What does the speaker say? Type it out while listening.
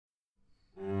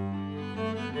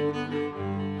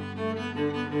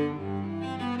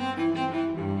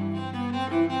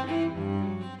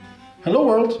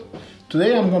Hello world!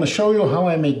 Today I'm going to show you how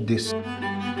I make this.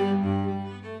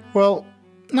 Well,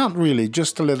 not really,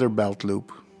 just a leather belt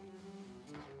loop.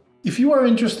 If you are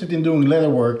interested in doing leather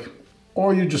work,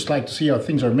 or you just like to see how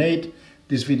things are made,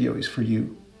 this video is for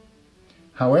you.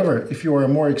 However, if you are a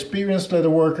more experienced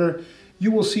leather worker, you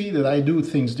will see that I do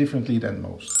things differently than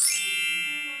most.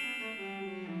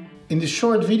 In this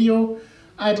short video,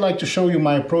 I'd like to show you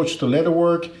my approach to leather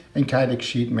work and Kydex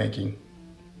sheet making.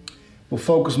 We'll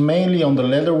focus mainly on the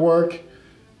leather work,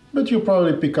 but you'll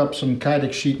probably pick up some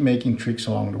Kydex sheet making tricks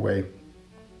along the way.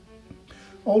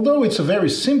 Although it's a very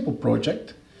simple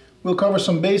project, we'll cover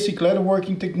some basic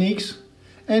leatherworking techniques,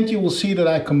 and you will see that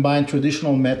I combine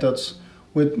traditional methods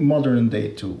with modern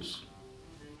day tools.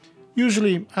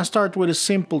 Usually I start with a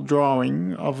simple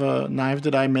drawing of a knife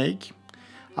that I make.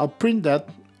 I'll print that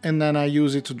and then I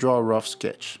use it to draw a rough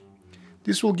sketch.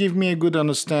 This will give me a good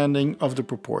understanding of the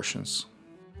proportions.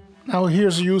 Now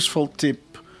here's a useful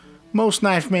tip. Most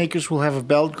knife makers will have a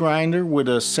belt grinder with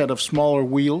a set of smaller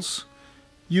wheels.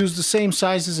 Use the same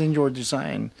sizes in your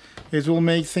design. It will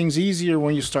make things easier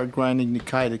when you start grinding the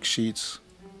Kydex sheets.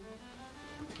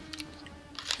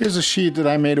 Here's a sheet that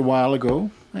I made a while ago,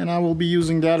 and I will be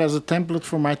using that as a template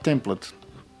for my template.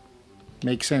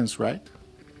 Makes sense, right?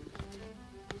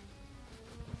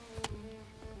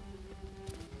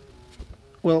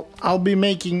 Well, I'll be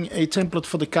making a template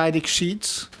for the Kydex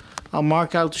sheets. I'll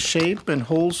mark out the shape and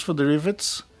holes for the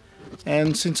rivets.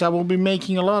 And since I will be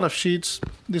making a lot of sheets,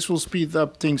 this will speed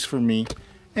up things for me.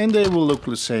 And they will look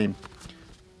the same.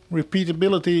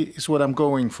 Repeatability is what I'm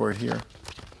going for here.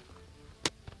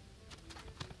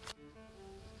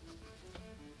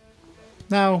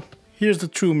 Now, here's the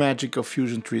true magic of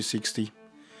Fusion 360.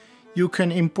 You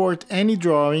can import any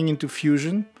drawing into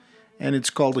Fusion, and it's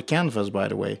called a canvas, by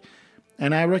the way.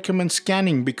 And I recommend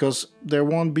scanning because there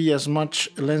won't be as much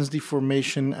lens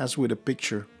deformation as with a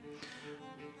picture.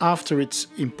 After it's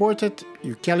imported,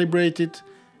 you calibrate it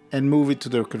and move it to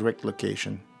the correct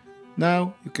location.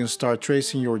 Now you can start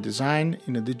tracing your design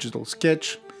in a digital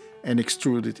sketch and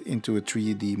extrude it into a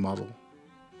 3D model.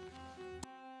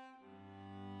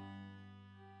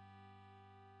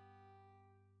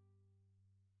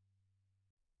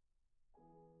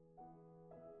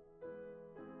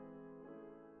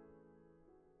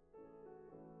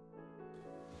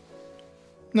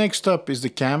 Next up is the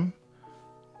CAM.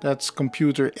 That's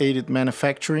computer aided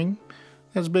manufacturing.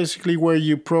 That's basically where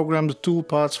you program the tool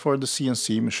parts for the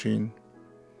CNC machine.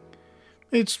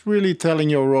 It's really telling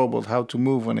your robot how to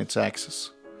move on its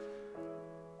axis.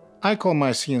 I call my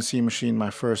CNC machine my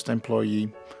first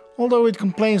employee. Although it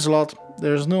complains a lot,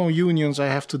 there's no unions I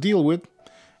have to deal with,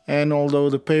 and although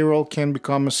the payroll can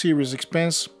become a serious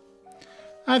expense,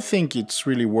 I think it's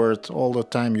really worth all the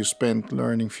time you spend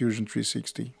learning Fusion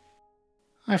 360.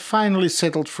 I finally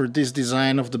settled for this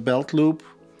design of the belt loop.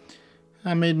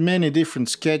 I made many different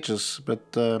sketches,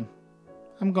 but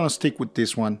I'm gonna stick with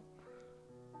this one.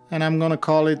 And I'm gonna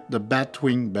call it the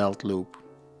BATWING belt loop.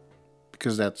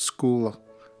 Because that's cool,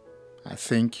 I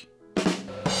think.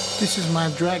 This is my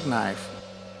drag knife.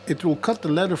 It will cut the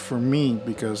leather for me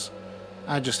because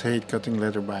I just hate cutting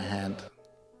leather by hand.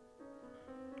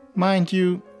 Mind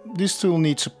you, this tool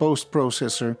needs a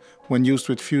post-processor when used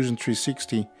with Fusion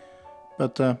 360.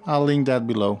 But I'll link that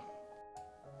below.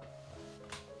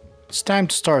 It's time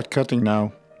to start cutting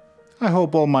now. I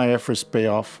hope all my efforts pay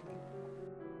off.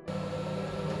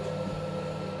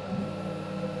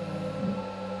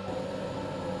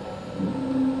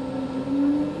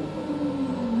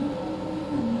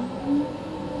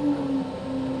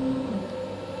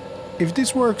 If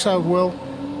this works out well,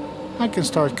 I can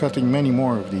start cutting many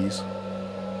more of these.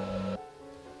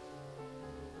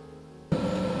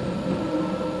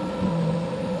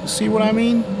 See what I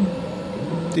mean?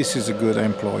 This is a good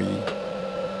employee.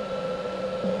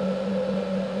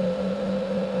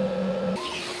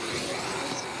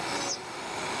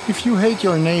 If you hate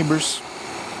your neighbors,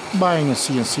 buying a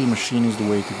CNC machine is the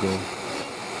way to go.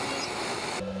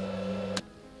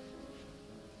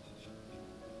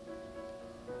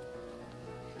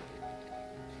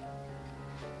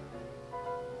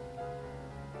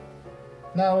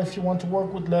 Now, if you want to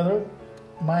work with leather,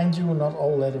 mind you, not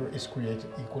all leather is created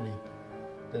equally.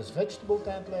 There's vegetable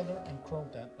tanned leather and chrome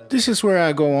tanned leather. This is where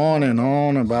I go on and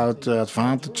on about the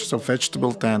advantages of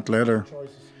vegetable tanned leather.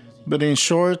 But in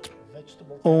short,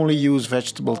 only use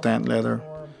vegetable tanned leather.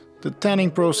 The tanning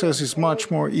process is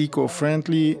much more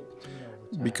eco-friendly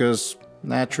because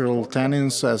natural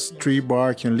tannins as tree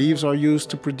bark and leaves are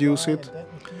used to produce it.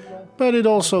 But it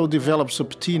also develops a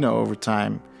patina over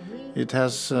time. It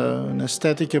has an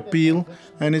aesthetic appeal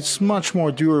and it's much more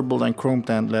durable than chrome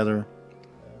tanned leather.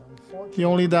 The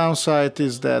only downside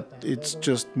is that it's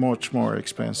just much more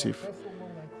expensive.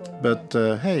 But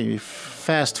hey, if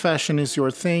fast fashion is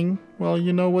your thing, well,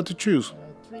 you know what to choose.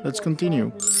 Let's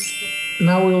continue.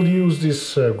 Now we'll use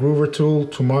this groover tool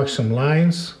to mark some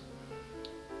lines.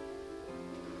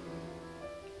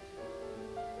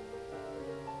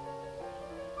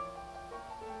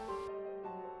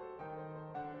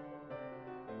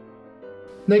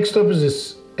 Next up is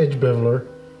this edge beveler,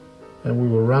 and we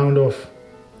will round off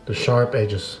the sharp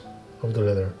edges of the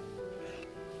leather.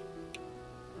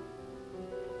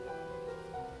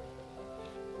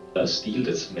 A steel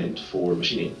that's meant for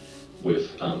machining with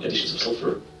additions of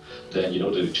sulfur, then you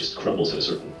know that it just crumbles at a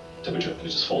certain temperature and it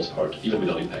just falls apart, even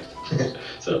without impact.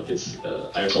 So it's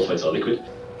iron sulfides are liquid.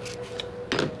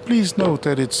 Please note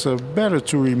that it's better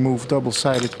to remove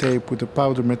double-sided tape with a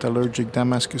powder metallurgic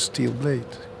Damascus steel blade.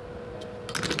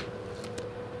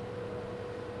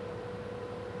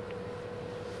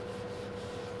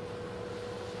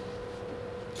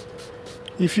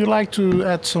 If you like to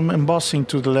add some embossing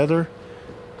to the leather,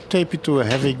 tape it to a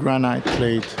heavy granite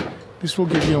plate. This will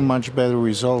give you a much better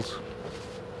result.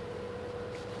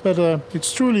 But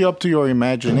it's truly up to your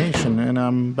imagination, and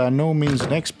I'm by no means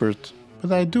an expert,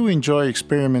 but I do enjoy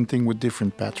experimenting with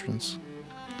different patterns.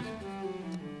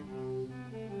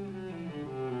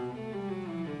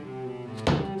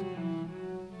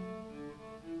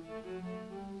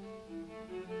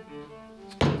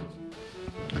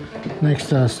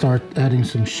 Next I'll start adding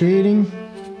some shading.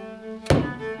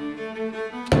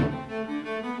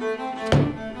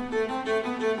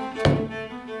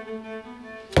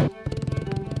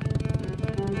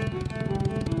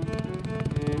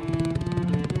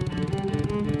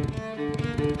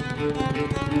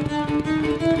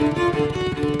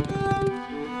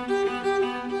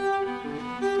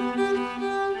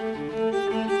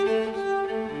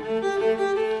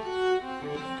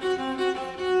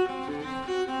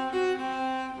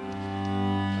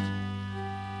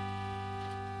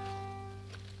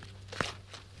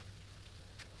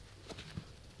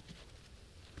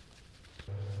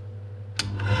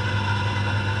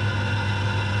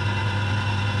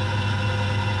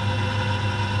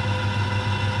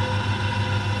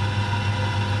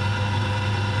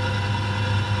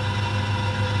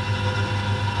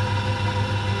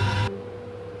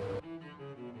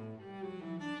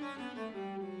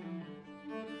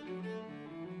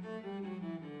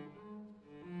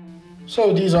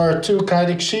 So these are two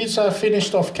Kydex sheets I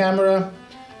finished off camera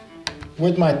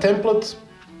with my template,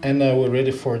 and we're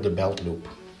ready for the belt loop.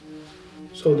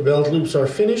 So the belt loops are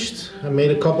finished. I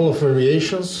made a couple of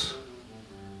variations,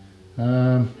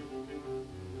 but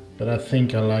I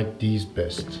think I like these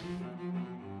best.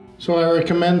 So I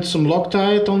recommend some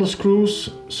Loctite on the screws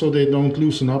so they don't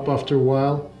loosen up after a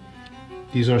while.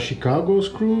 These are Chicago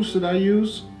screws that I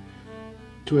use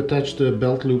to attach the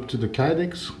belt loop to the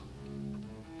Kydex.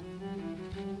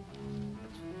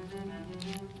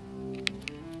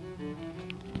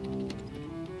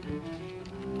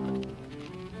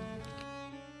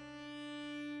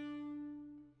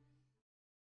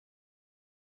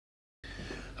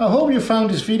 I hope you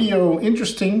found this video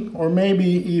interesting or maybe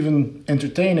even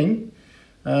entertaining.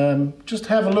 Just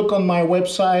have a look on my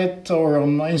website or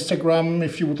on my Instagram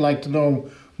if you would like to know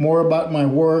more about my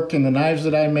work and the knives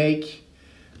that I make.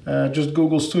 Just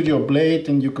Google Studio Blade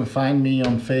and you can find me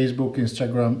on Facebook,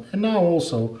 Instagram, and now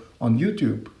also on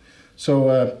YouTube.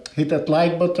 So hit that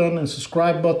like button and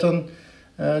subscribe button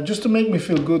just to make me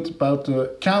feel good about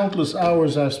the countless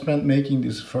hours I've spent making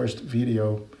this first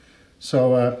video.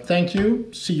 So thank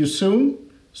you, see you soon.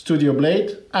 Studio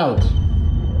Blade out.